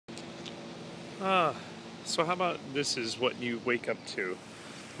Ah, so how about this is what you wake up to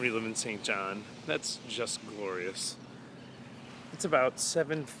when you live in St. John? That's just glorious. It's about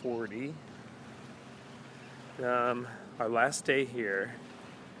 7:40. Our last day here.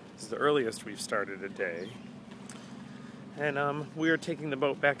 This is the earliest we've started a day. And we are taking the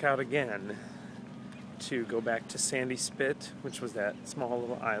boat back out again to go back to Sandy Spit, which was that small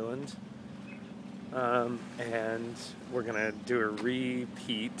little island. And we're gonna do a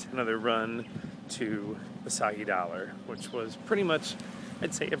repeat, another run to the Soggy Dollar, which was pretty much,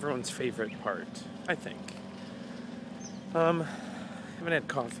 I'd say, everyone's favorite part, I think. Haven't had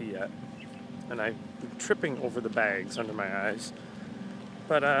coffee yet, and I'm tripping over the bags under my eyes.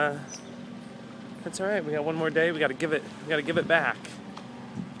 But that's all right. We got one more day. We got to give it back.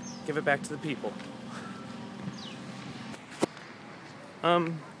 Give it back to the people.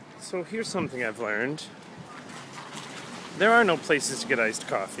 So here's something I've learned. There are no places to get iced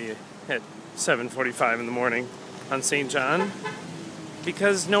coffee at 7:45 in the morning on St. John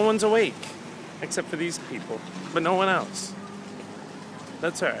because no one's awake except for these people, but no one else.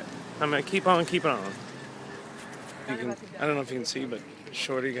 That's all right. I'm gonna keep on keeping on. I don't know if you can see, but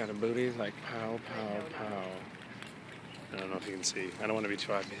Shorty got a booty like pow, pow, pow. I don't know if you can see. I don't want to be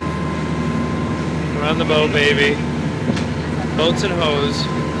too obvious. We're on the boat, baby. Boats and hose.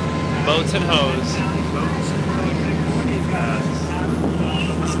 Boats and hose.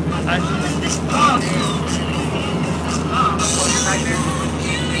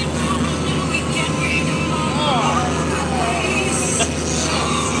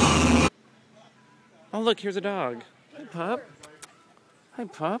 Oh, look, here's a dog. Hi, pup. Hi,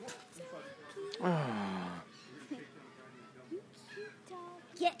 pup. Oh.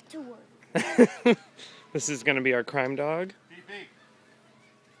 Get to work. This is going to be our crime dog.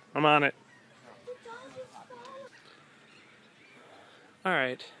 I'm on it. All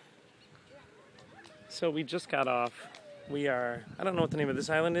right. So we just got off. We are, I don't know what the name of this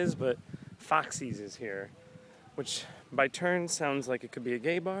island is, but Foxy's is here, which by turns sounds like it could be a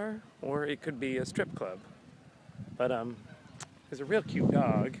gay bar or it could be a strip club. But there's a real cute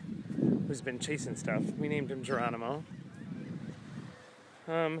dog who's been chasing stuff. We named him Geronimo.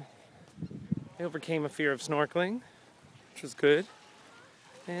 I overcame a fear of snorkeling, which was good.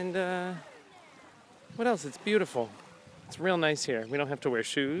 And what else? It's beautiful. It's real nice here. We don't have to wear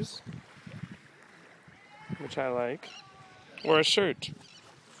shoes, which I like, or a shirt,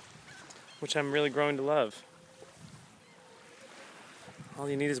 which I'm really growing to love. All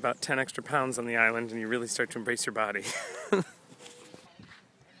you need is about 10 extra pounds on the island and you really start to embrace your body.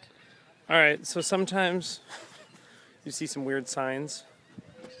 Alright, so sometimes you see some weird signs.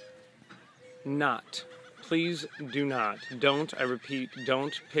 Not. Please do not. Don't, I repeat,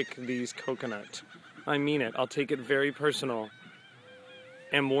 don't pick these coconut. I mean it. I'll take it very personal.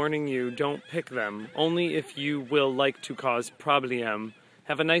 Am warning you, don't pick them. Only if you will like to cause problem.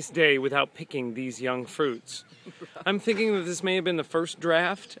 Have a nice day without picking these young fruits. I'm thinking that this may have been the first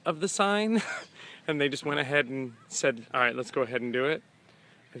draft of the sign, and they just went ahead and said, all right, let's go ahead and do it.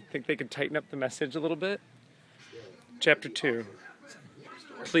 I think they could tighten up the message a little bit. Chapter 2.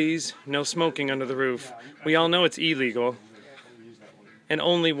 Please, no smoking under the roof. We all know it's illegal, and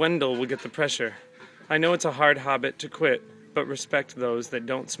only Wendell will get the pressure. I know it's a hard habit to quit, but respect those that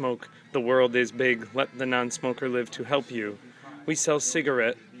don't smoke. The world is big. Let the non-smoker live to help you. We sell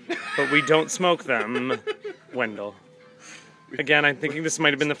cigarette, but we don't smoke them. Wendell. Again, I'm thinking this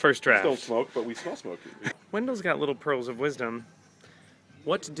might have been the first draft. We don't smoke, but we smell smoking. Wendell's got little pearls of wisdom.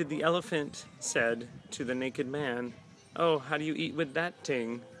 What did the elephant said to the naked man? Oh, how do you eat with that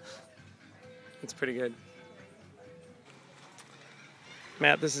ting? It's pretty good.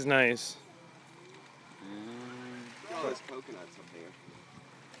 Matt, this is nice. Oh, there's coconuts up here.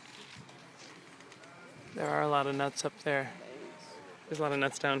 There are a lot of nuts up there. There's a lot of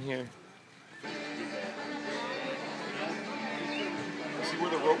nuts down here. See where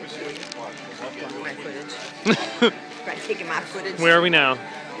the rope is here? My footage. Right, taking my footage. Where are we now?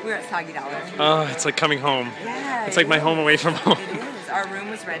 We're at Soggy Dollar. Oh, it's like coming home. Yeah. It's like my home away from home. It is. Our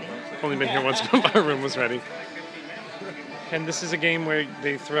room was ready. Only been here once, but our room was ready. And this is a game where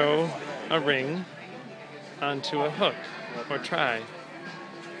they throw a ring onto a hook, or try.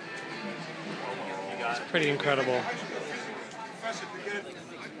 It's pretty incredible.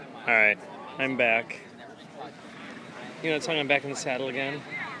 Alright, I'm back. You know that song, I'm back in the saddle again?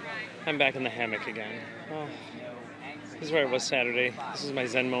 I'm back in the hammock again. Oh, this is where I was Saturday. This is my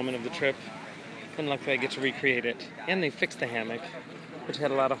zen moment of the trip. And luckily I get to recreate it. And they fixed the hammock, which had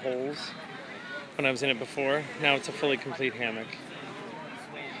a lot of holes when I was in it before. Now it's a fully complete hammock.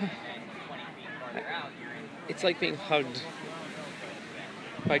 It's like being hugged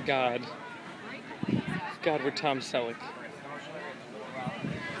by God. God, we're Tom Selleck.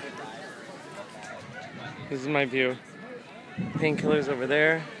 This is my view. Painkillers over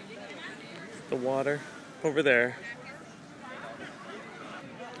there. The water over there.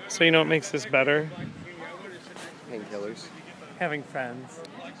 So you know what makes this better? Painkillers. Having friends.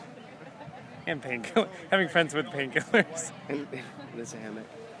 And painkillers. Having friends with painkillers. And this hammock.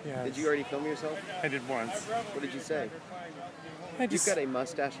 Yes. Did you already film yourself? I did once. What did you say? Just, You've got a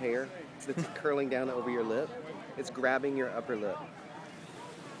mustache hair that's curling down over your lip. It's grabbing your upper lip.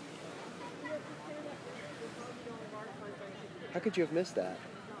 How could you have missed that?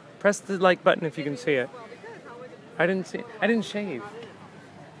 press the like button if you can see it. I didn't shave.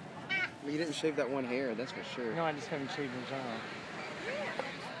 You didn't shave that one hair, that's for sure. No, I just haven't shaved in general.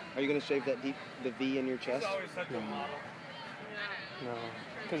 Are you going to shave that the V in your chest? No. No.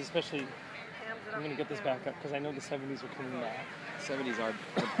 Because especially, I'm going to get this back up because I know the 70s are coming back. 70s are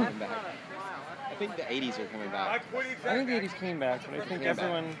coming back. I think the 80s are coming back. I think the 80s came back, but I think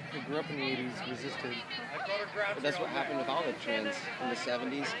everyone who grew up in the 80s resisted. But that's what happened with all the trends in the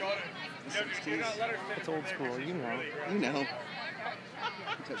 70s, the 60s. It's old school, you know. You know. You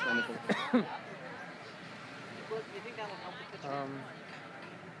touch my nipple.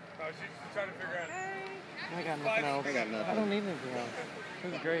 I got nothing else. I got nothing. I don't need anything else.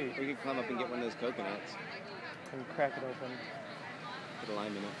 It was great. We could climb up and get one of those coconuts. And crack it open. Put a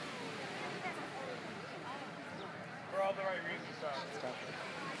lime in it. For all the right reasons, stop.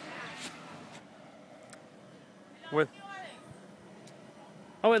 With.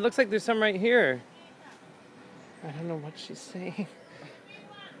 Oh, it looks like there's some right here. I don't know what she's saying.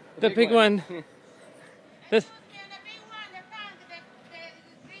 The big one. This.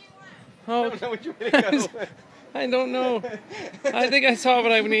 Oh, I don't know. I think I saw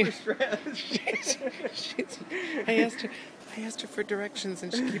what I need. I asked her for directions,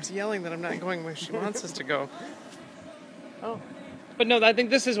 and she keeps yelling that I'm not going where she wants us to go. Oh, but no, I think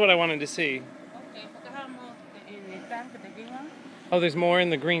this is what I wanted to see. Oh, there's more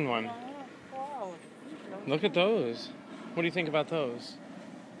in the green one. Look at those. What do you think about those?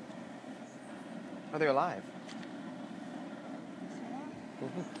 Oh, they're alive.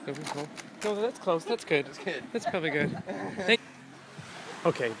 No, that's close. That's good. That's good. That's probably good.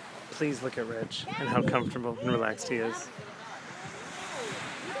 Okay, please look at Rich and how comfortable and relaxed he is.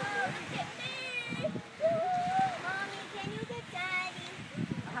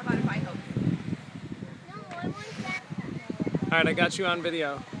 How about if I help you? All right, I got you on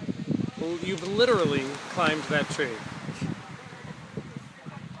video. Well, you've literally climbed that tree.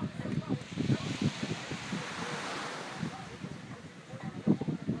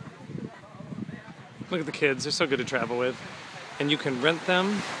 Look at the kids, they're so good to travel with. And you can rent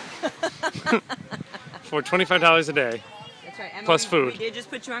them for $25 a day. That's right. Emma, Plus food. We did just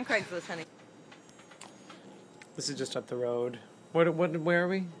put you on Craigslist, honey. This is just up the road. Where are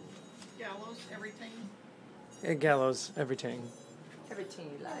we? Gallows, everything. Gallows, everything.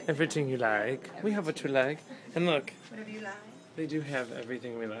 Everything you like. Everything you like. We have what you like. And look, Whatever you like. they do have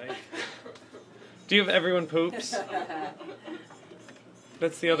everything we like. Do you have Everyone Poops?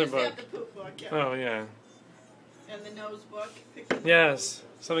 That's the other book. The poop book, yeah. Oh, yeah. And the nose book. Yes,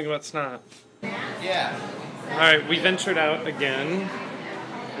 something about snot. Yeah. All right, we ventured out again.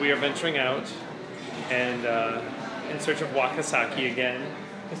 We are venturing out and in search of Wakasaki again.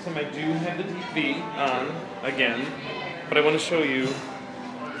 This time I do have the deep V on again, but I want to show you.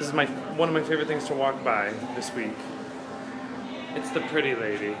 This is one of my favorite things to walk by this week. It's the pretty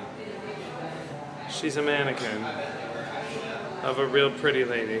lady. She's a mannequin of a real pretty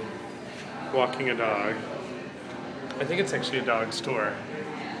lady walking a dog. I think it's actually a dog store.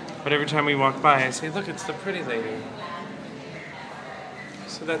 But every time we walk by, I say, look, it's the pretty lady.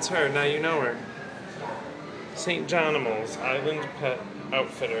 So that's her, now you know her. St. Johnimals, Island Pet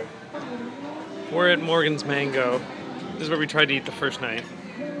Outfitter. We're at Morgan's Mango. This is where we tried to eat the first night.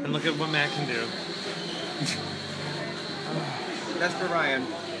 And look at what Matt can do. That's for Ryan.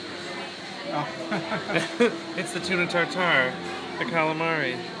 It's the tuna tartare, the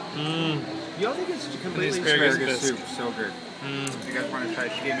calamari. Mmm. You don't think it's completely asparagus asparagus bisque. soup? So good. Mm. You guys want to try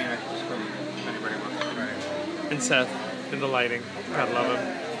it? She gave me an extra spoon. If anybody wants to try it. And Seth, in the lighting. God love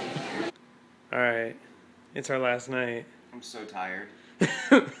him. Alright, it's our last night. I'm so tired.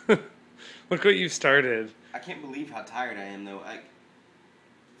 Look what you've started. I can't believe how tired I am, though.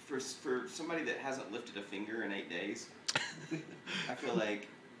 For somebody that hasn't lifted a finger in 8 days, I feel like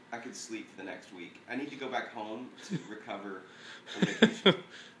I could sleep for the next week. I need to go back home to recover from vacation.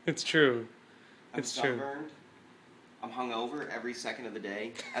 It's true. I'm sunburned. I'm hungover every second of the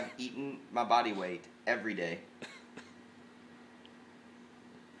day. I've eaten my body weight every day.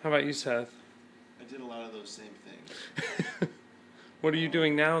 How about you, Seth? I did a lot of those same things. What are you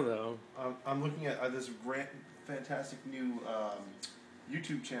doing now, though? I'm looking at this fantastic new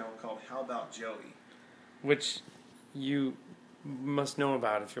YouTube channel called How About Joey. Which you must know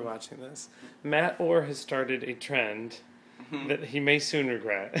about if you're watching this. Matt Orr has started a trend that he may soon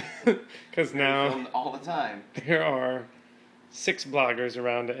regret. Because now Filmed all the time. there are 6 bloggers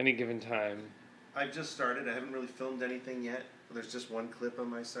around at any given time. I've just started. I haven't really filmed anything yet. There's just one clip on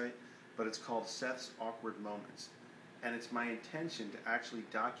my site, but it's called Seth's Awkward Moments. And it's my intention to actually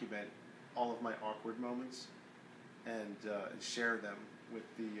document all of my awkward moments and share them with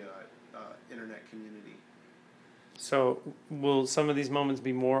the internet community. So, will some of these moments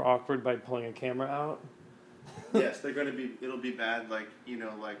be more awkward by pulling a camera out? Yes, they're going to be. It'll be bad. Like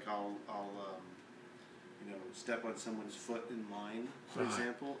I'll step on someone's foot in line, for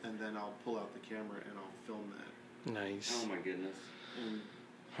example, and then I'll pull out the camera and I'll film that. Nice. Oh my goodness. And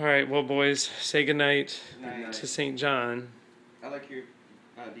All right, well, boys, say goodnight Night. to St. John. I like your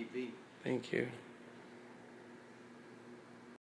deep V. Thank you.